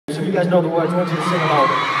you guys know the words, I want you to sing along.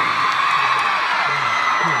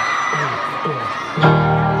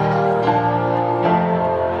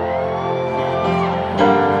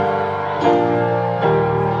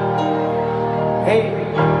 Hey.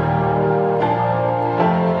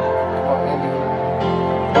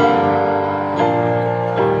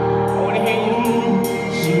 I wanna hear you.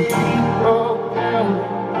 She broke down,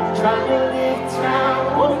 trying to leave town,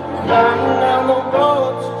 climbing down the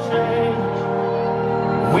road to change.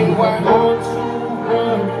 We were on to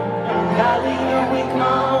run, Cali and we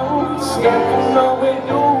come, scared to know where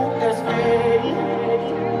you can stay.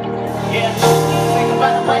 Yeah, think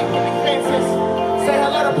about the white picket fences, say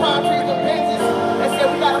hello to palm trees and benches. They say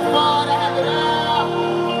we gotta fall to have it all.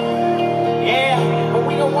 Yeah, but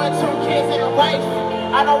we don't want 2 kids and a wife.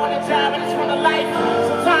 I don't want a job, I just want a life.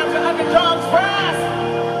 Sometimes the underdogs rise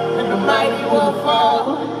and the mighty will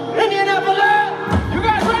fall. Indianapolis, you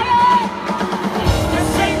guys ready? Let's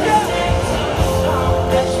take this.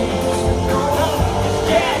 That she used to know.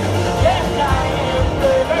 Yeah, yes, I am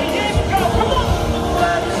good. Ready, here we go, come on.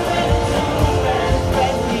 What is meant to bad,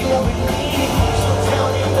 baby, you're with me. So tell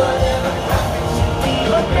me whatever happened to me.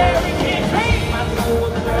 Look, Mary, can't dream. My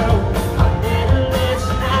poor girl, I didn't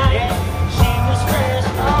listen. Yeah, she was fresh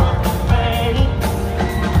off the plane.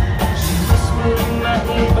 She was smooth in my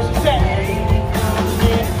ear, but she said,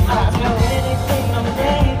 I know anything I'm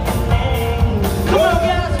making. Come on,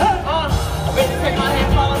 guys, I better take my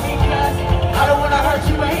hand, follow me, cuz I don't wanna hurt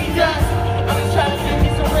you, but he does. I'm just trying to give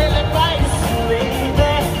you some real advice, baby.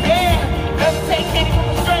 Yeah, never take anything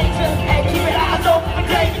from a stranger, and keep your eyes open for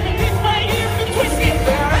danger. This right here is the twisted.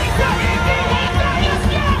 Let's go.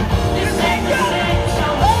 This ain't the same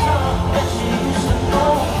song that she used to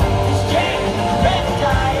know. This jam, red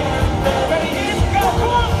guy, ready, here we go,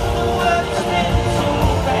 come on. The world is meant to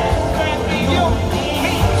pass, baby, you and me.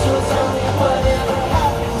 So tell me whatever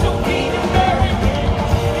happened to be the very end.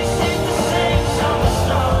 This ain't the same summer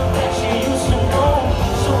song that she used to know.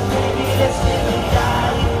 So baby, let's live and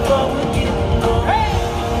die before we get old. Hey,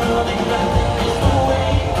 know that nothing is the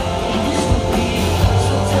way it used to be.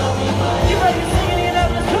 So tell me whatever. You ready to sing it in up?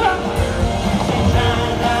 Let's come on. Na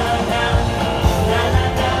na na, na na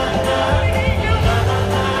na na, na na na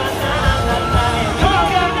na na na. Come on,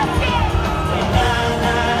 guys, let's go. Na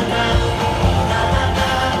na na, na na na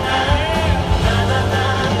na, na na na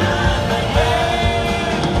na na.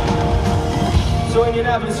 So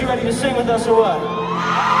Indianapolis, you ready to sing with us or what?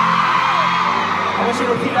 I want you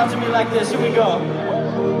to repeat after me like this. Here we go.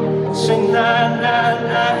 Sing na na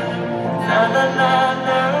na, na na na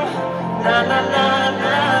na, na na na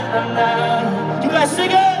na na. You guys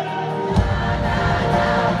sing it.